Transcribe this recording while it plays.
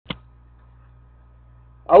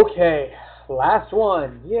Okay, last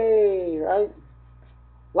one. Yay, right?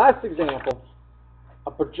 Last example,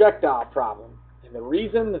 a projectile problem. And the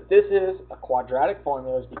reason that this is a quadratic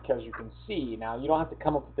formula is because you can see, now you don't have to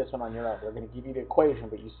come up with this one on your own. They're going to give you the equation,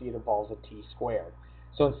 but you see it involves a t squared.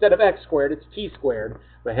 So instead of x squared, it's t squared.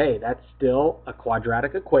 But hey, that's still a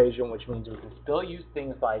quadratic equation, which means we can still use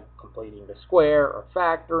things like completing the square or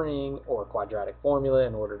factoring or quadratic formula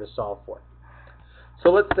in order to solve for it. So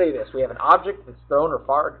let's say this. We have an object that's thrown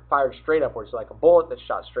or fired straight upwards, like a bullet that's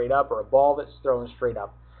shot straight up or a ball that's thrown straight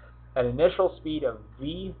up. An initial speed of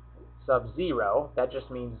v sub 0, that just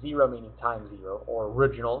means 0 meaning time 0, or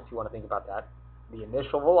original if you want to think about that. The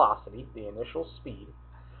initial velocity, the initial speed,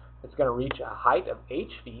 it's going to reach a height of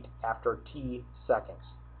h feet after t seconds,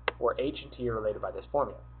 where h and t are related by this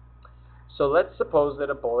formula. So let's suppose that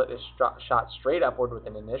a bullet is shot straight upward with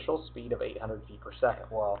an initial speed of 800 feet per second.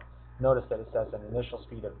 Well, notice that it says an initial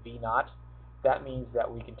speed of v naught. That means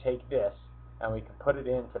that we can take this and we can put it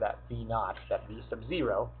in for that v naught, that v sub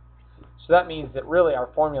 0. So that means that really our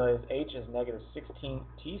formula is h is negative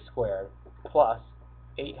 16t squared plus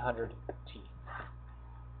 800t.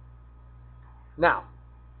 Now,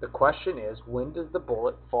 the question is, when does the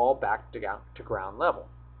bullet fall back to ground level?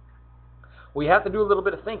 We have to do a little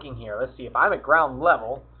bit of thinking here. Let's see, if I'm at ground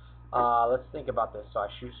level, let's think about this. So I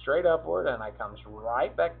shoot straight upward and I comes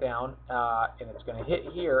right back down and it's going to hit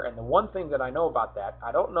here. And the one thing that I know about that,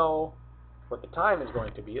 I don't know what the time is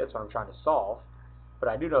going to be. That's what I'm trying to solve. But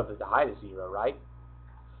I do know that the height is 0, right?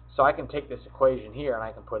 So I can take this equation here and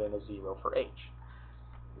I can put in a 0 for h.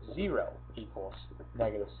 0 equals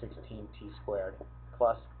negative 16t squared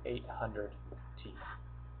plus 800t.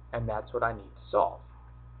 And that's what I need to solve.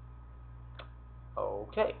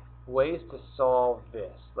 Okay, ways to solve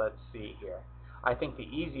this. Let's see here. I think the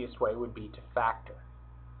easiest way would be to factor.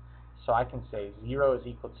 So I can say 0 is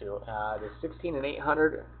equal to, the 16 and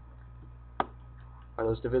 800, are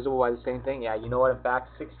those divisible by the same thing? Yeah, you know what? In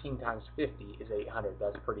fact, 16 times 50 is 800.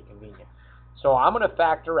 That's pretty convenient. So I'm going to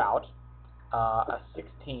factor out a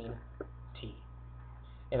 16t.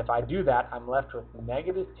 And if I do that, I'm left with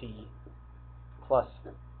negative t plus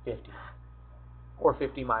 50. Or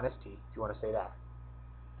 50 minus t, if you want to say that.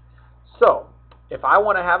 So, if I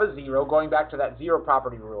want to have a 0, going back to that 0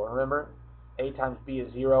 property rule, remember, a times b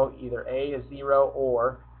is 0, either a is 0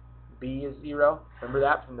 or b is 0. Remember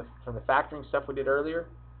that from the factoring stuff we did earlier?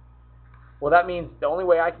 Well, that means the only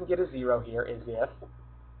way I can get a 0 here is if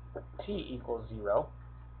t equals 0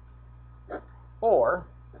 or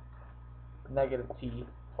negative t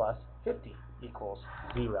plus 50 equals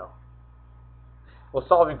 0. Well,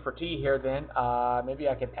 solving for t here then, maybe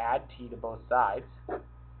I could add t to both sides,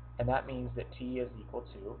 and that means that t is equal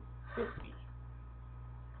to 50.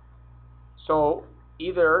 So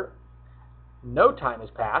either no time has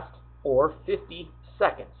passed or 50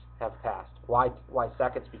 seconds have passed. Why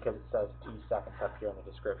seconds? Because it says t seconds up here in the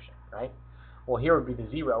description, right? Well, here would be the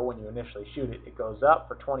 0 when you initially shoot it. It goes up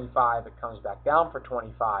for 25, it comes back down for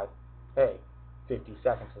 25. Hey, 50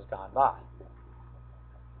 seconds has gone by.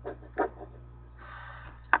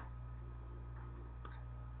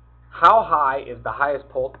 How high is the highest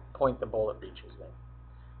point the bullet reaches then?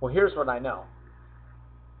 Well, here's what I know.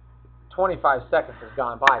 25 seconds has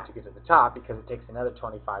gone by to get to the top because it takes another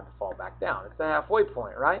 25 to fall back down. It's the halfway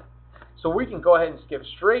point, right? So we can go ahead and skip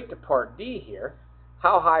straight to part D here.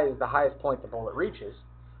 How high is the highest point the bullet reaches?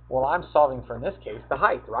 Well, I'm solving for, in this case, the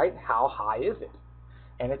height, right? How high is it?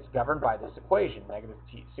 And it's governed by this equation, negative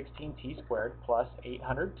 16t squared plus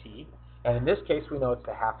 800t. And in this case, we know it's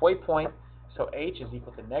the halfway point. So h is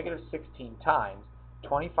equal to negative 16 times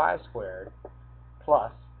 25 squared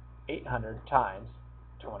plus 800 times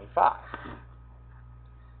 25.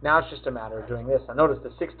 Now it's just a matter of doing this. Now notice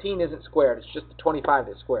the 16 isn't squared, it's just the 25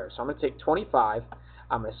 that's squared. So I'm going to take 25,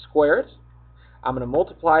 I'm going to square it, I'm going to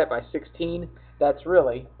multiply it by 16. That's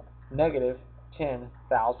really negative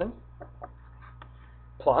 10,000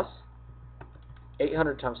 plus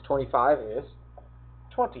 800 times 25 is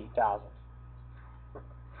 20,000.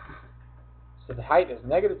 So the height is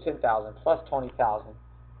negative 10,000 plus 20,000.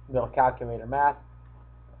 Little calculator math.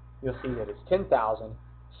 You'll see that it's 10,000.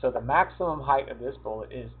 So the maximum height of this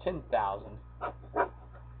bullet is 10,000.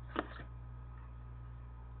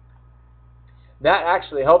 That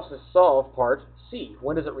actually helps us solve part C.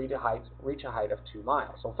 When does it reach a height of 2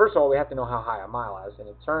 miles? So first of all, we have to know how high a mile is. And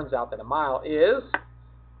it turns out that a mile is,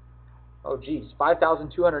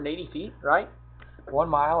 5,280 feet, right? 1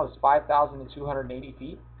 mile is 5,280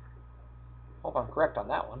 feet. Hope I'm correct on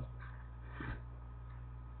that one.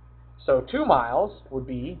 So 2 miles would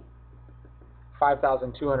be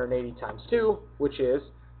 5,280 times 2, which is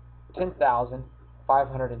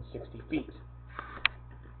 10,560 feet.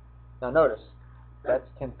 Now notice, that's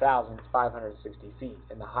 10,000, it's 560 feet,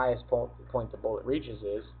 and the highest point the bullet reaches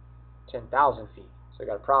is 10,000 feet. So we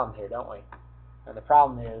got a problem here, don't we? And the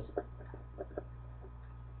problem is,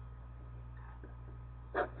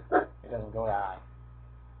 it doesn't go that high.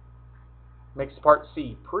 Makes part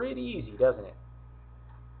C pretty easy, doesn't it?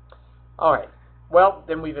 Alright, well,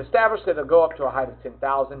 then we've established that it'll go up to a height of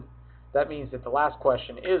 10,000. That means that the last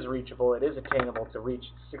question is reachable. It is attainable to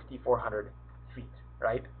reach 6,400 feet,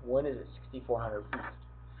 right? When is it 6,400 feet?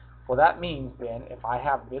 Well, that means then, if I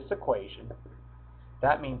have this equation,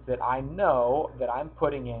 that means that I know that I'm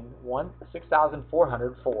putting in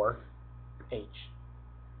 6,400 for h.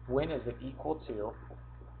 When is it equal to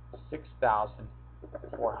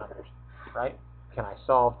 6,400, right? Can I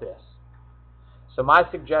solve this? So my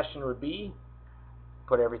suggestion would be,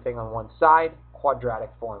 put everything on one side, quadratic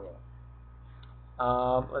formula.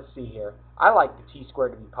 Let's see here. I like the t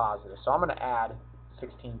squared to be positive, so I'm going to add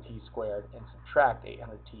 16t squared and subtract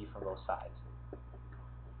 800t from both sides.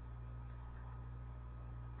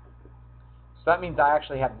 So that means I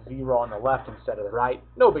actually have 0 on the left instead of the right.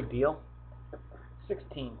 No big deal.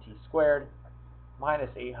 16t squared minus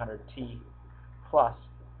 800t plus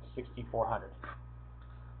 6,400.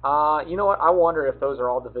 You know what? I wonder if those are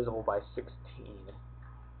all divisible by 16.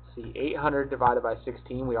 See, 800 divided by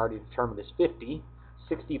 16, we already determined is 50.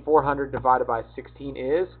 6,400 divided by 16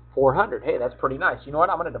 is 400. Hey, that's pretty nice. You know what?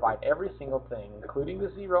 I'm going to divide every single thing, including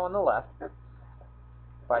the 0 on the left,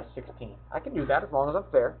 by 16. I can do that as long as I'm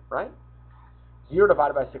fair, right? 0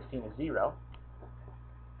 divided by 16 is 0.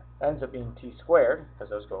 That ends up being t squared, because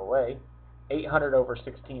those go away. 800 over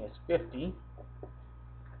 16 is 50.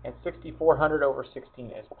 And 6,400 over 16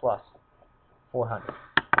 is plus 400.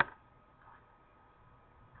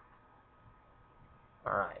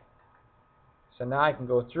 Alright. So now I can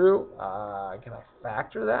go through. Can I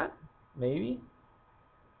factor that? Maybe.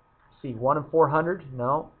 See, 1 and 400?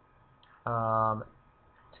 No.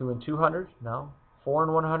 2 and 200? No. 4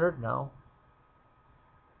 and 100? No.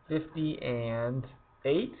 50 and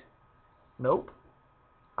 8? Nope.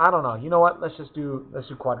 I don't know. You know what? Let's do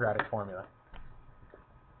quadratic formula.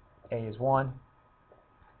 A is 1,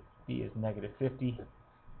 B is negative 50,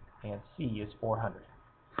 and C is 400.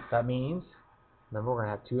 That means, remember, we're going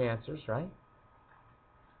to have two answers, right?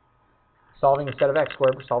 Solving instead of x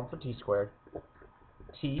squared, we're solving for t squared.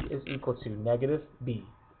 T is equal to negative b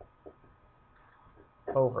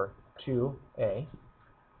over 2a,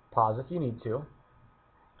 pause if you need to,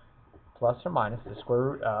 plus or minus the square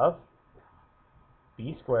root of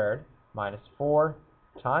b squared minus 4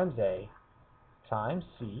 times a times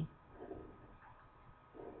c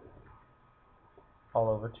all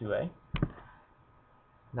over 2a.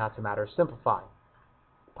 Now it's a matter of simplifying.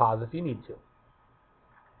 Pause if you need to. Here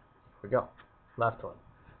we go. Left one.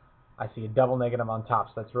 I see a double negative on top,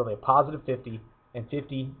 so that's really a positive 50, and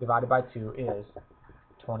 50 divided by 2 is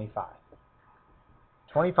 25.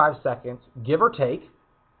 25 seconds, give or take.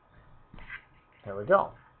 There we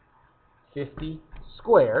go. 50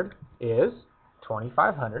 squared is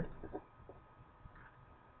 2,500.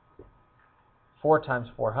 4 times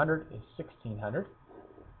 400 is 1,600.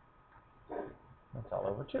 That's all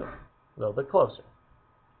over 2. A little bit closer.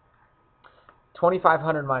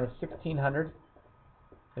 2,500 minus 1,600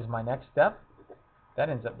 is my next step. That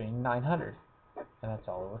ends up being 900. And that's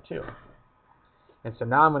all over 2. And so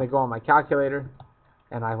now I'm going to go on my calculator,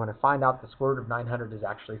 and I'm going to find out the square root of 900 is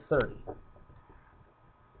actually 30.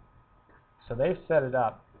 So they've set it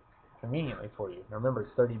up conveniently for you. Now remember,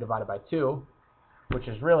 it's 30 divided by 2, which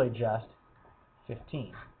is really just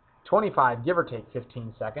 15. 25, give or take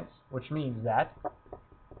 15 seconds, which means that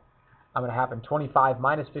I'm going to happen 25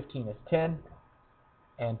 minus 15 is 10,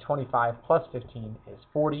 and 25 plus 15 is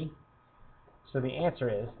 40. So the answer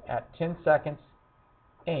is at 10 seconds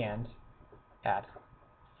and at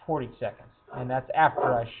 40 seconds. And that's after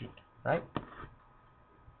I shoot, right?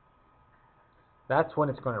 That's when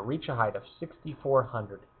it's going to reach a height of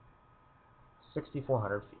 6,400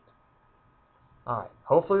 feet. Alright,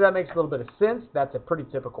 hopefully that makes a little bit of sense. That's a pretty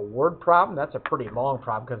typical word problem. That's a pretty long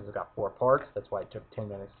problem because it's got 4 parts. That's why it took 10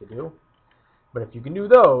 minutes to do. But if you can do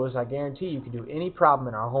those, I guarantee you can do any problem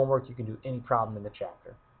in our homework. You can do any problem in the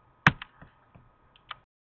chapter.